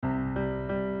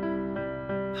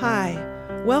Hi,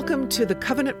 welcome to the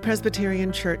Covenant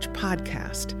Presbyterian Church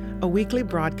podcast, a weekly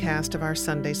broadcast of our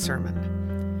Sunday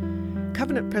sermon.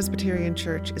 Covenant Presbyterian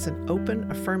Church is an open,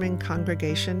 affirming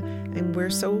congregation, and we're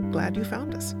so glad you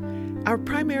found us. Our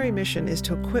primary mission is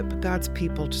to equip God's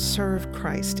people to serve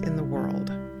Christ in the world.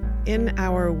 In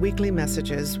our weekly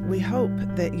messages, we hope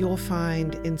that you'll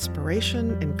find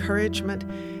inspiration, encouragement,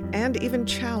 and even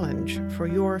challenge for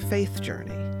your faith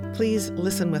journey. Please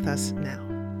listen with us now.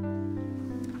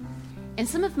 In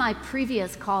some of my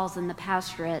previous calls in the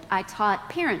pastorate, I taught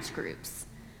parents' groups,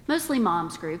 mostly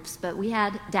moms' groups, but we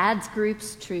had dads'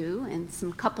 groups too, and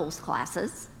some couples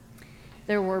classes.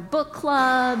 There were book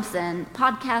clubs and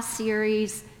podcast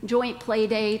series, joint play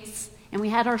dates, and we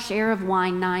had our share of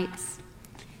wine nights.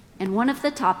 And one of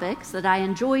the topics that I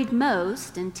enjoyed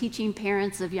most in teaching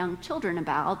parents of young children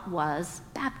about was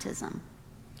baptism.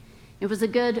 It was a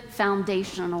good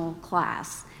foundational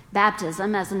class.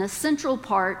 Baptism as an essential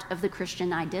part of the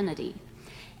Christian identity.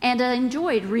 And I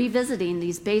enjoyed revisiting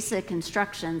these basic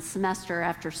instructions semester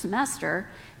after semester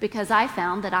because I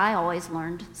found that I always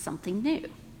learned something new.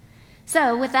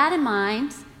 So with that in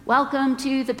mind, welcome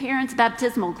to the Parents'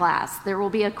 Baptismal class. There will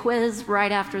be a quiz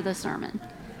right after the sermon.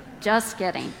 Just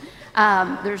kidding.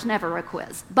 There's never a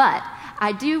quiz. But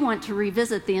I do want to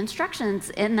revisit the instructions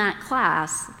in that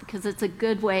class because it's a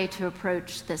good way to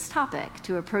approach this topic,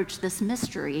 to approach this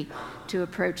mystery, to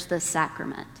approach this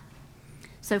sacrament.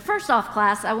 So first off,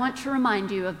 class, I want to remind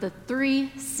you of the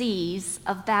 3 C's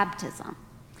of baptism.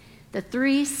 The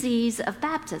 3 C's of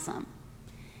baptism.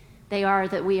 They are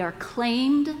that we are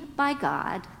claimed by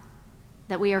God,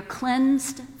 that we are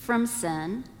cleansed from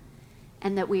sin,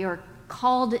 and that we are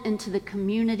called into the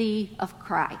community of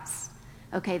Christ.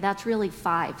 Okay, that's really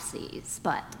 5 C's,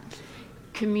 but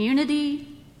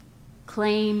community,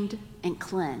 claimed, and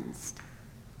cleansed.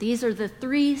 These are the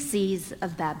 3 C's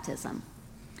of baptism.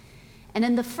 And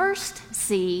in the first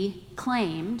C,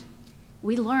 claimed,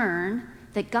 we learn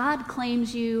that God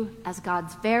claims you as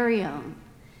God's very own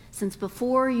since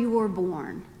before you were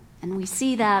born. And we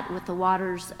see that with the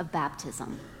waters of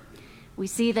baptism. We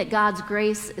see that God's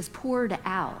grace is poured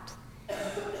out.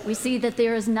 We see that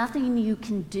there is nothing you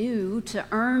can do to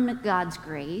earn God's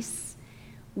grace.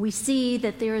 We see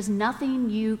that there is nothing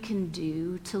you can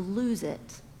do to lose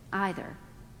it either.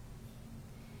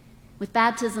 With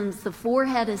baptisms, the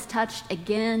forehead is touched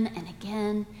again and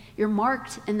again. You're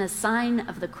marked in the sign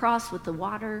of the cross with the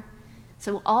water,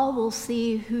 so all will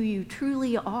see who you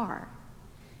truly are.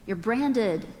 You're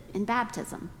branded in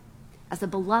baptism as a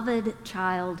beloved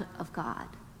child of God.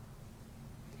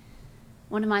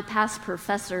 One of my past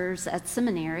professors at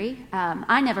seminary,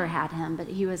 I never had him, but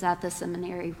he was at the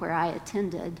seminary where I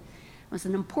attended, was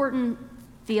an important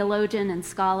theologian and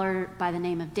scholar by the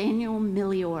name of Daniel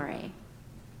Migliore.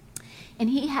 And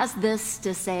he has this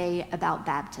to say about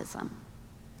baptism.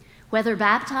 Whether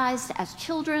baptized as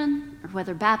children or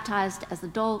whether baptized as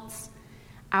adults,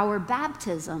 our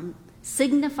baptism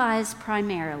signifies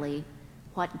primarily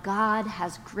what God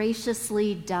has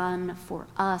graciously done for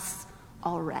us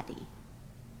already.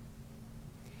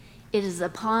 It is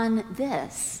upon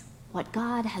this, what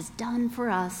God has done for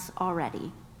us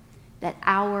already, that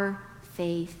our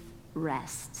faith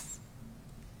rests.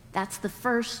 That's the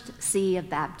first C of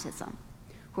baptism,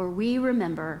 where we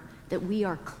remember that we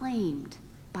are claimed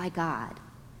by God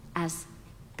as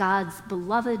God's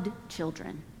beloved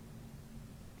children.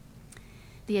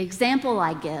 The example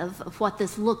I give of what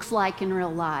this looks like in real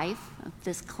life, of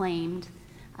this claimed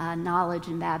knowledge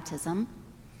in baptism,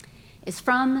 is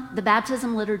from the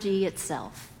baptism liturgy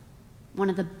itself. One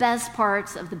of the best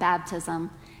parts of the baptism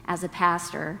as a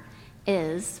pastor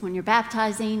is when you're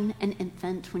baptizing an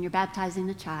infant, when you're baptizing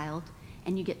a child,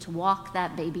 and you get to walk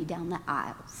that baby down the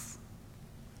aisles.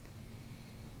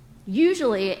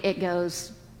 Usually it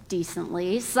goes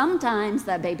decently. Sometimes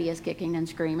that baby is kicking and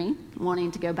screaming, wanting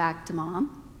to go back to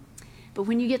mom. But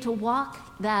when you get to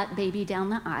walk that baby down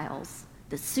the aisles,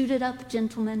 the suited up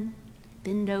gentlemen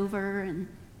bend over and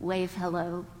wave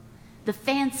hello. The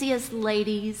fanciest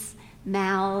ladies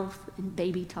mouth and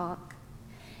baby talk.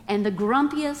 And the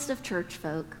grumpiest of church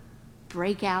folk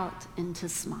break out into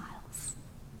smiles.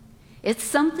 It's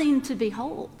something to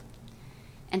behold.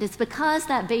 And it's because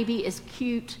that baby is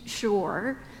cute,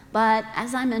 sure, but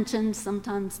as I mentioned,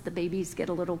 sometimes the babies get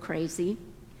a little crazy.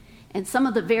 And some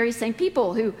of the very same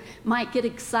people who might get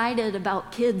excited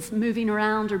about kids moving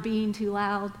around or being too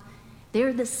loud,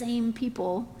 they're the same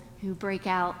people who break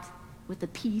out with the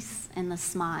peace and the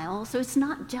smile. So it's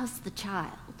not just the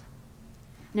child.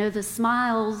 No, the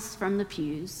smiles from the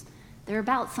pews, they're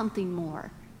about something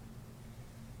more.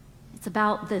 It's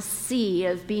about this sea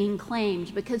of being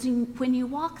claimed, because when you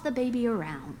walk the baby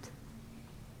around,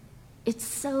 it's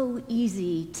so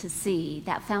easy to see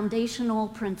that foundational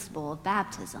principle of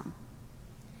baptism,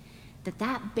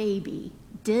 that baby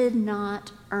did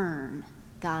not earn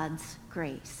God's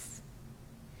grace.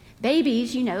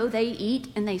 Babies, they eat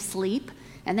and they sleep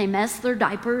and they mess their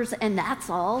diapers, and that's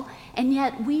all. And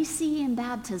yet we see in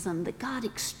baptism that God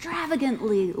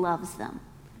extravagantly loves them,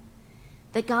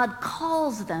 that God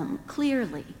calls them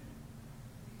clearly.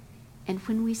 And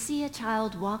when we see a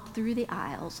child walk through the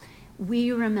aisles,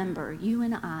 we remember, you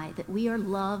and I, that we are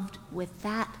loved with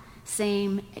that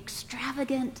same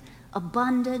extravagant,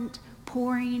 abundant,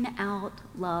 pouring out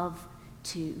love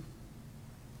too.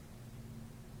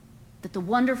 That the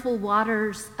wonderful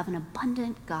waters of an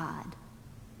abundant God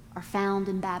are found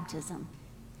in baptism,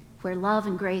 where love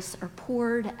and grace are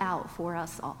poured out for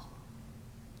us all.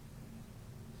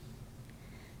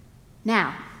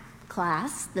 Now,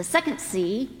 class, the second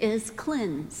C is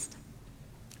cleansed.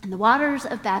 In the waters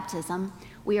of baptism,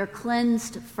 we are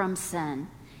cleansed from sin,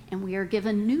 and we are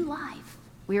given new life.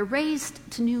 We are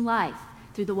raised to new life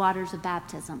through the waters of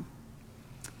baptism.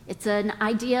 It's an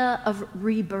idea of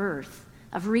rebirth,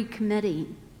 of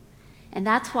recommitting. And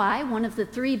that's why one of the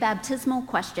 3 baptismal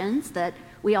questions that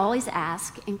we always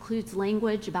ask includes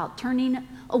language about turning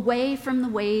away from the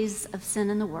ways of sin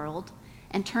in the world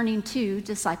and turning to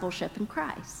discipleship in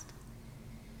Christ.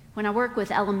 When I work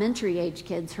with elementary age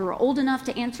kids who are old enough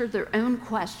to answer their own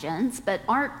questions but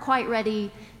aren't quite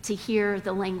ready to hear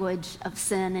the language of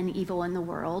sin and evil in the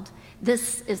world,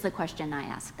 this is the question I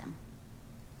ask them.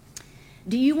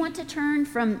 Do you want to turn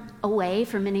away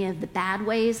from any of the bad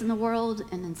ways in the world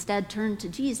and instead turn to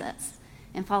Jesus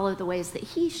and follow the ways that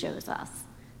he shows us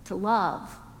to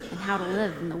love and how to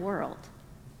live in the world?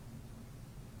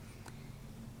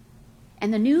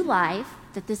 And the new life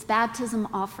that this baptism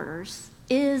offers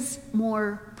is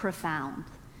more profound.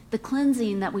 The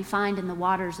cleansing that we find in the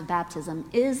waters of baptism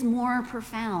is more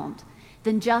profound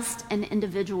than just an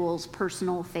individual's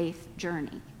personal faith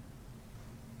journey.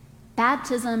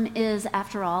 Baptism is,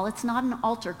 after all, it's not an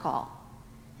altar call,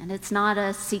 and it's not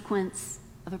a sequence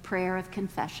of a prayer of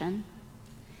confession.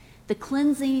 The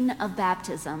cleansing of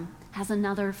baptism has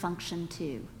another function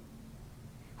too.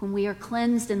 When we are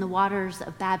cleansed in the waters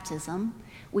of baptism,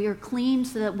 we are cleaned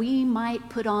so that we might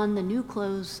put on the new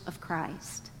clothes of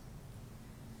Christ.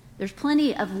 There's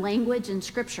plenty of language in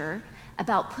Scripture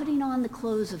about putting on the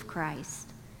clothes of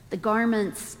Christ, the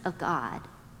garments of God.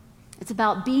 It's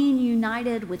about being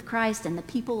united with Christ and the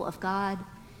people of God.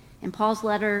 In Paul's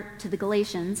letter to the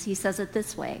Galatians, he says it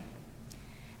this way: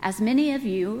 "As many of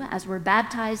you as were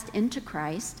baptized into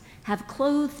Christ have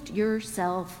clothed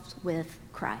yourselves with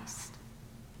Christ."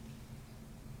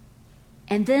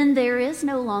 And then there is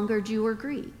no longer Jew or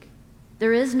Greek.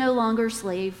 There is no longer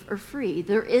slave or free.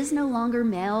 There is no longer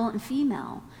male and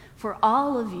female, for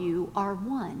all of you are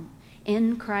one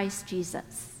in Christ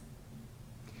Jesus.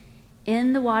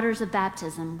 In the waters of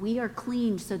baptism, we are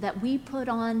cleaned so that we put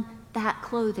on that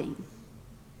clothing,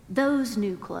 those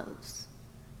new clothes,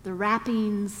 the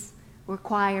wrappings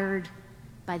required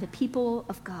by the people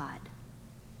of God.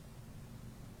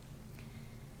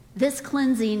 This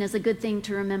cleansing is a good thing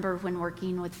to remember when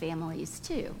working with families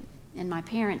too, in my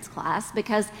parents' class,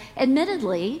 because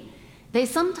admittedly, they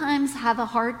sometimes have a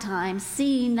hard time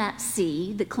seeing that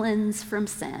sea, the cleanse from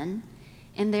sin,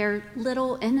 in their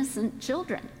little innocent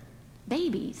children,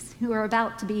 babies who are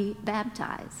about to be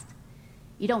baptized.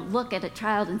 You don't look at a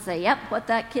child and say, "Yep, what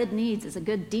that kid needs is a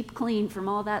good deep clean from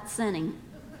all that sinning."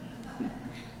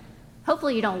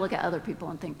 Hopefully you don't look at other people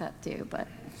and think that too, but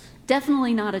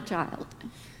definitely not a child.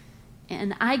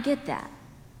 And I get that.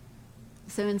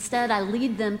 So instead, I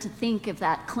lead them to think of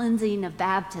that cleansing of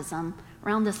baptism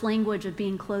around this language of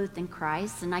being clothed in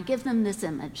Christ, and I give them this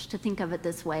image to think of it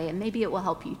this way, and maybe it will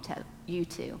help you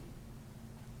too.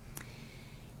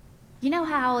 You know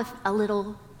how if a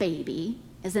little baby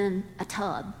is in a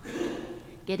tub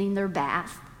getting their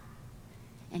bath,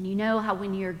 and you know how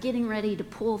when you're getting ready to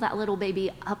pull that little baby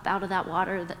up out of that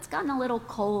water that's gotten a little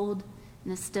cold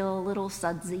and is still a little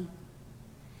sudsy,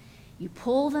 you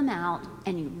pull them out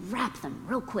and you wrap them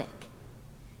real quick.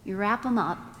 You wrap them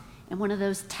up in one of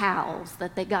those towels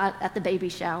that they got at the baby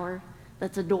shower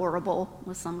that's adorable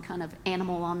with some kind of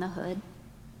animal on the hood.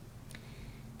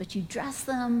 But you dress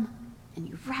them and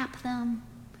you wrap them,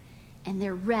 and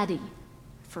they're ready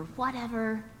for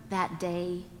whatever that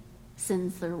day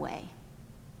sends their way.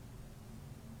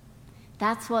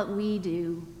 That's what we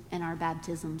do in our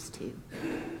baptisms too,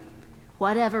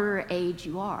 whatever age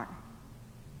you are.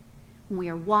 When we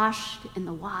are washed in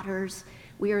the waters,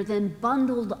 we are then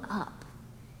bundled up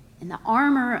in the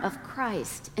armor of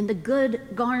Christ, in the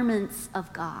good garments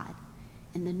of God,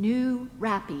 in the new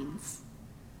wrappings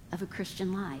of a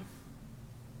Christian life.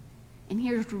 And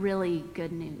here's really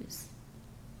good news.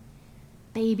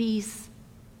 Babies,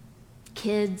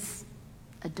 kids,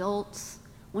 adults,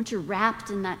 once you're wrapped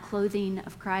in that clothing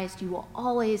of Christ, you will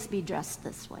always be dressed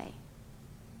this way.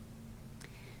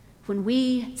 When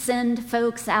we send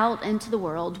folks out into the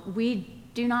world, we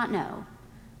do not know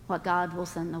what God will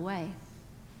send the way.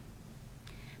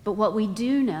 But what we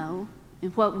do know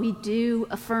and what we do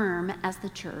affirm as the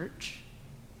church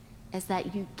is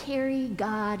that you carry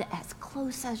God as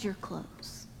close as your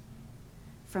clothes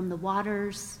from the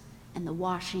waters and the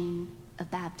washing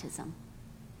of baptism.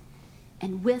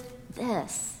 And with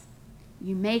this,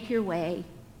 you make your way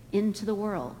into the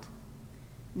world,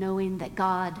 knowing that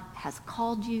God has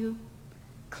called you,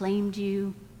 claimed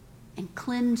you, and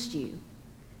cleansed you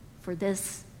for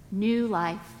this new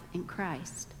life in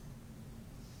Christ.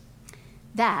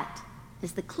 That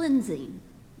is the cleansing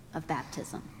of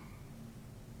baptism.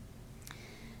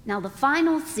 Now, the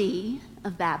final C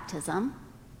of baptism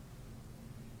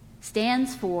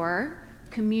stands for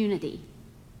community.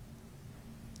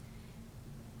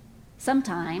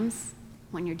 Sometimes,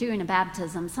 when you're doing a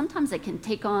baptism, sometimes it can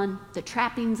take on the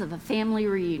trappings of a family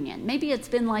reunion. Maybe it's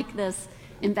been like this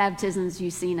in baptisms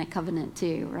you've seen at Covenant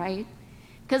too, right?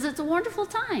 Because it's a wonderful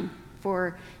time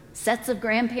for sets of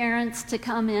grandparents to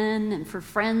come in and for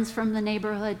friends from the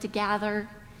neighborhood to gather.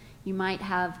 You might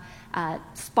have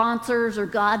sponsors or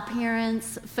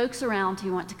godparents, folks around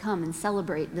who want to come and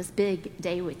celebrate this big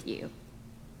day with you.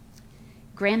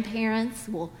 Grandparents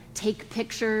will take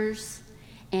pictures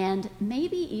and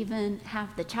maybe even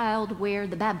have the child wear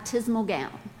the baptismal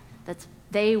gown that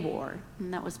they wore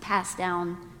and that was passed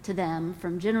down to them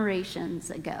from generations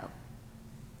ago.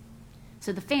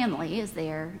 So the family is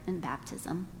there in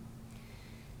baptism.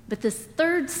 But this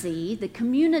third C, the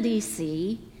community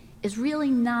C, is really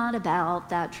not about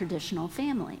that traditional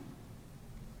family.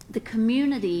 The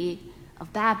community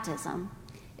of baptism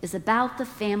is about the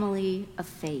family of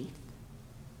faith.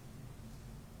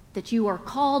 That you are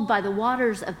called by the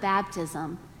waters of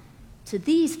baptism to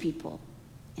these people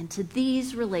and to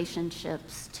these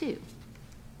relationships too.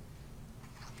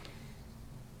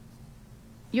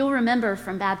 You'll remember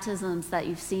from baptisms that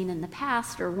you've seen in the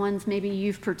past, or ones maybe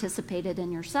you've participated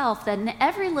in yourself, that in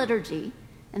every liturgy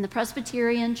in the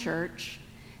Presbyterian Church,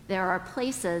 there are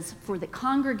places for the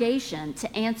congregation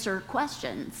to answer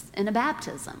questions in a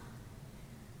baptism.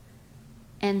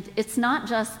 And it's not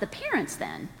just the parents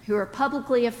then who are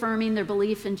publicly affirming their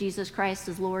belief in Jesus Christ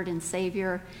as Lord and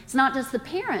Savior. It's not just the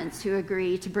parents who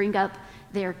agree to bring up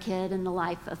their kid in the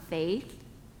life of faith.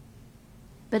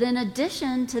 But in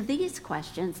addition to these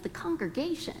questions, the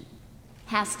congregation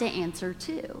has to answer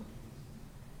too.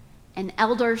 An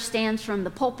elder stands from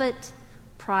the pulpit,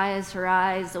 pries her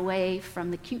eyes away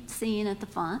from the cute scene at the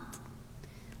font,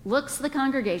 looks the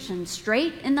congregation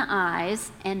straight in the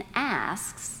eyes and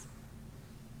asks,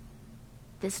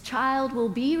 this child will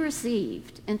be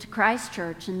received into Christ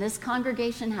Church, and this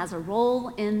congregation has a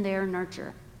role in their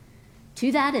nurture.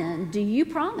 To that end, do you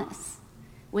promise,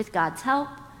 with God's help,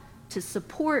 to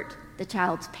support the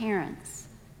child's parents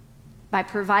by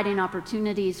providing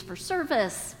opportunities for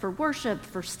service, for worship,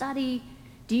 for study?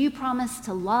 Do you promise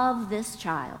to love this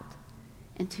child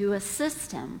and to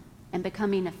assist him in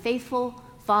becoming a faithful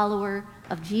follower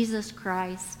of Jesus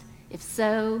Christ? If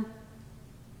so,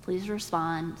 please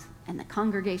respond. And the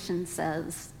congregation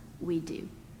says, we do.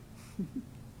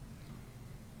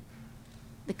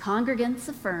 The congregants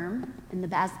affirm in the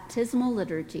baptismal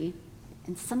liturgy,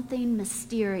 and something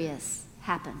mysterious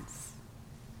happens.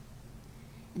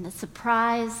 In the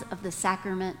surprise of the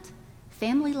sacrament,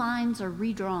 family lines are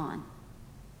redrawn.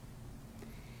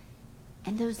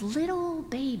 And those little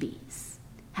babies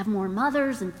have more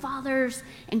mothers and fathers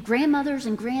and grandmothers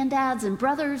and granddads and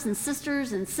brothers and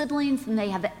sisters and siblings than they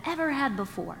have ever had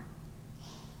before.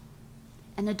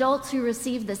 And adults who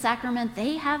receive the sacrament,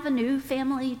 they have a new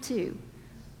family too,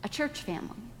 a church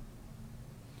family.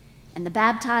 And the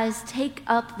baptized take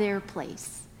up their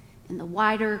place in the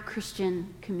wider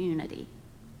Christian community.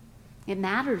 It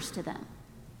matters to them.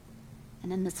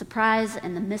 And in the surprise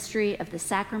and the mystery of the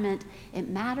sacrament, it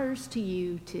matters to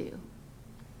you too.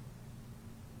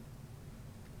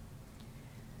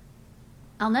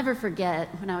 I'll never forget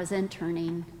when I was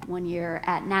interning one year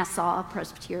at Nassau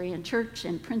Presbyterian Church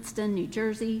in Princeton, New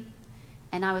Jersey,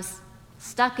 and I was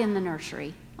stuck in the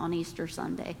nursery on Easter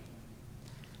Sunday.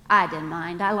 I didn't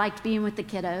mind. I liked being with the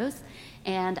kiddos,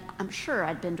 and I'm sure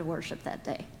I'd been to worship that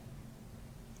day.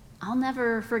 I'll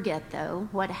never forget, though,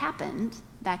 what happened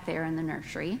back there in the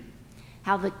nursery,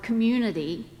 how the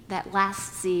community that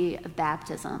last C of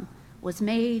baptism, was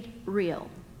made real.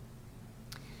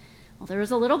 Well, there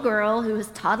was a little girl who was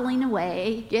toddling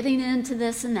away, getting into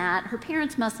this and that. Her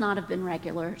parents must not have been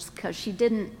regulars because she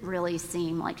didn't really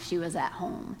seem like she was at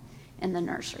home in the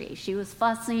nursery. She was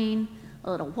fussing, a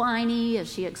little whiny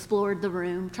as she explored the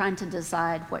room, trying to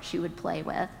decide what she would play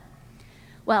with.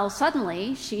 Well,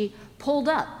 suddenly she pulled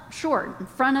up short in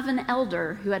front of an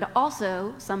elder who had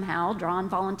also somehow drawn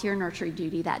volunteer nursery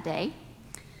duty that day.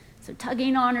 So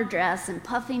tugging on her dress and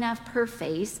puffing up her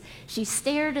face, she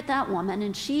stared at that woman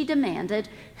and she demanded,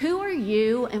 "Who are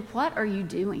you and what are you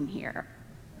doing here?"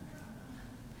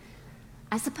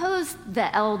 I suppose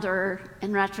the elder,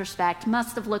 in retrospect,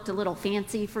 must have looked a little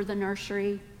fancy for the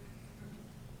nursery.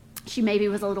 She maybe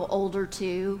was a little older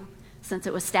too, since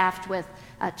it was staffed with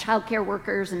childcare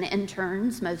workers and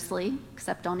interns mostly,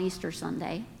 except on Easter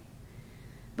Sunday.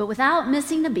 But without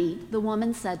missing a beat, the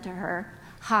woman said to her,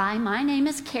 "Hi, my name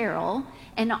is Carol,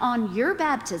 and on your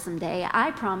baptism day,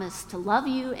 I promise to love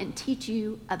you and teach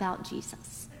you about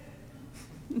Jesus."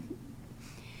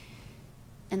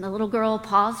 And the little girl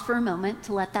paused for a moment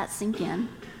to let that sink in.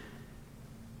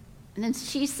 And then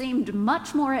she seemed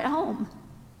much more at home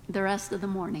the rest of the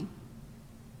morning.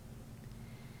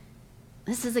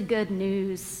 This is the good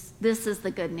news,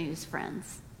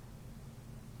 friends.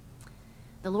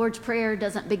 The Lord's Prayer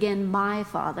doesn't begin "my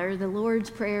Father." The Lord's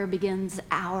Prayer begins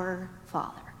 "our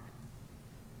Father."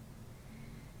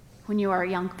 When you are a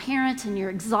young parent and you're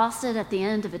exhausted at the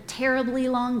end of a terribly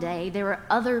long day, there are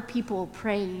other people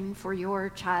praying for your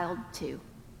child too.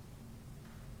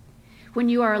 When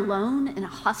you are alone in a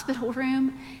hospital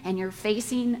room and you're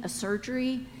facing a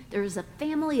surgery, there is a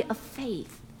family of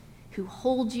faith who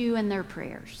hold you in their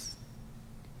prayers.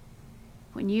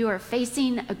 When you are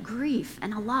facing a grief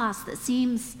and a loss that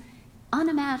seems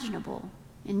unimaginable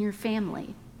in your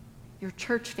family, your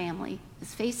church family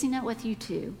is facing it with you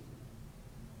too.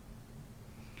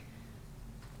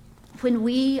 When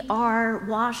we are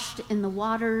washed in the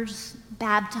waters,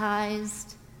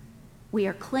 baptized, we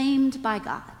are claimed by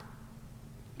God,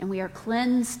 and we are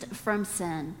cleansed from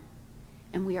sin,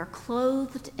 and we are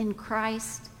clothed in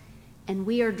Christ, and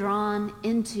we are drawn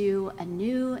into a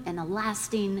new and a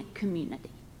lasting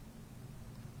community.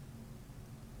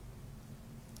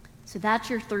 So that's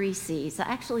your 3 C's. I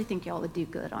actually think y'all would do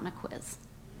good on a quiz.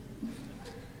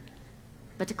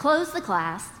 But to close the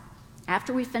class,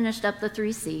 after we finished up the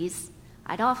 3 C's,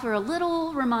 I'd offer a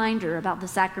little reminder about the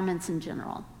sacraments in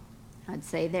general. I'd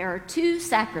say there are 2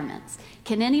 sacraments.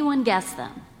 Can anyone guess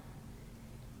them?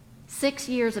 6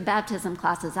 years of baptism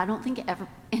classes, I don't think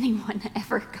anyone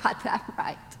ever got that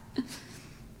right.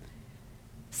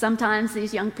 Sometimes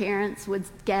these young parents would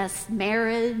guess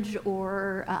marriage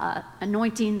or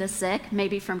anointing the sick,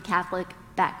 maybe from Catholic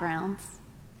backgrounds.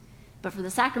 But for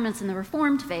the sacraments in the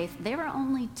Reformed faith, there are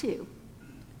only 2.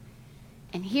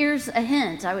 And here's a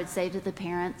hint I would say to the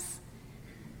parents.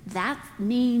 That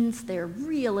means they're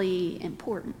really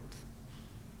important.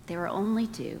 There are only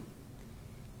 2.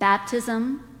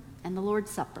 Baptism and the Lord's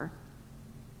Supper.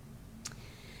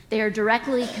 They are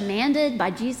directly commanded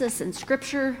by Jesus in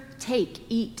Scripture. Take,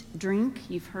 eat, drink.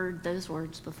 You've heard those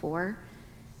words before.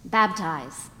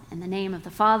 Baptize in the name of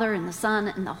the Father and the Son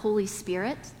and the Holy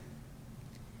Spirit.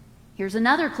 Here's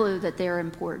another clue that they're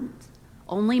important.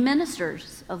 Only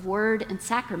ministers of word and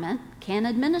sacrament can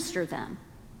administer them.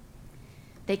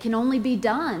 They can only be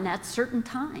done at certain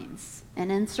times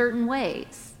and in certain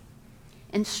ways.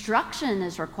 Instruction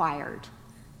is required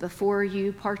before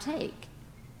you partake.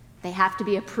 They have to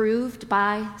be approved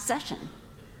by session.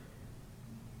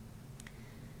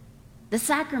 The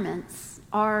sacraments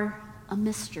are a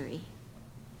mystery.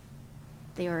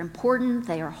 They are important,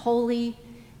 they are holy,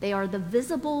 they are the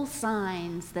visible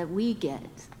signs that we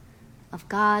get of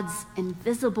God's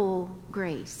invisible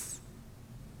grace.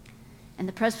 In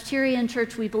the Presbyterian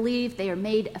Church, we believe they are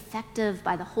made effective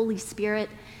by the Holy Spirit.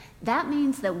 That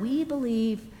means that we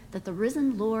believe that the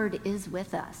risen Lord is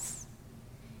with us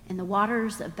in the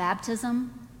waters of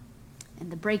baptism, in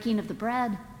the breaking of the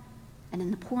bread, and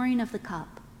in the pouring of the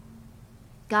cup.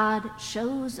 God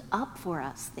shows up for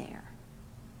us there.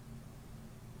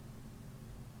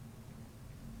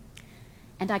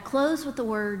 And I close with the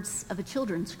words of a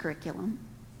children's curriculum.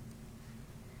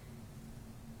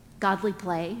 Godly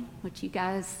play, which you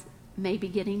guys may be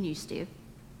getting used to,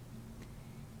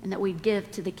 and that we give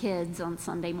to the kids on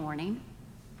Sunday morning.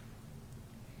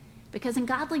 Because in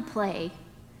godly play,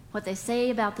 what they say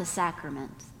about the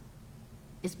sacrament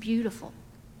is beautiful.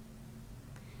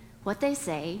 What they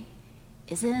say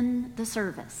is in the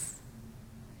service.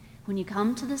 When you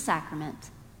come to the sacrament,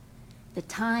 the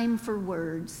time for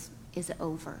words is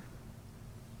over.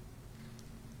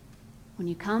 when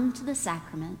you come to the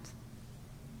sacrament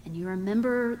and you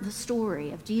remember the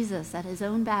story of Jesus at his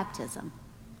own baptism,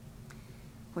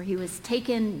 where he was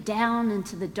taken down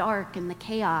into the dark and the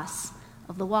chaos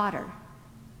of the water,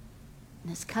 and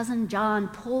his cousin John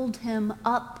pulled him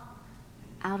up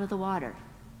out of the water.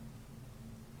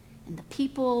 And the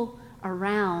people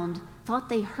around thought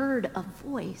they heard a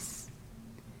voice,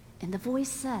 and the voice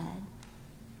said,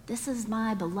 "This is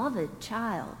my beloved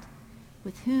child,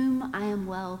 with whom I am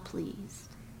well pleased."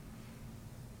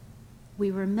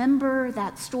 We remember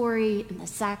that story in the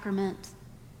sacrament.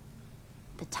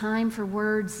 The time for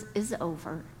words is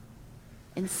over,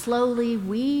 and slowly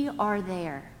we are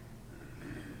there,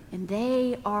 and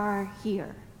they are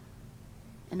here,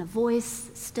 and a voice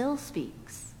still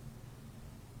speaks.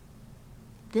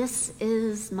 "This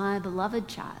is my beloved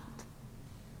child,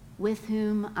 with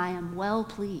whom I am well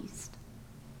pleased."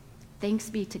 Thanks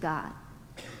be to God.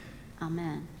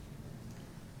 Amen.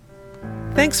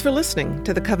 Thanks for listening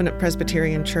to the Covenant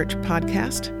Presbyterian Church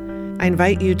podcast. I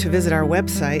invite you to visit our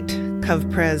website,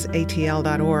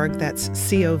 covpresatl.org. That's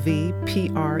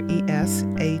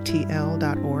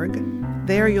covpresatl.org.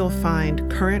 There you'll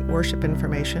find current worship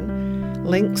information,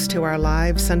 links to our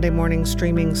live Sunday morning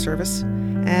streaming service,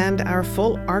 and our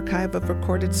full archive of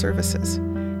recorded services.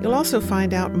 You'll also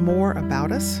find out more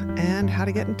about us and how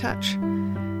to get in touch.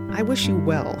 I wish you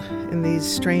well in these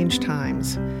strange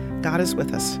times. God is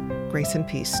with us. Grace and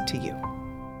peace to you.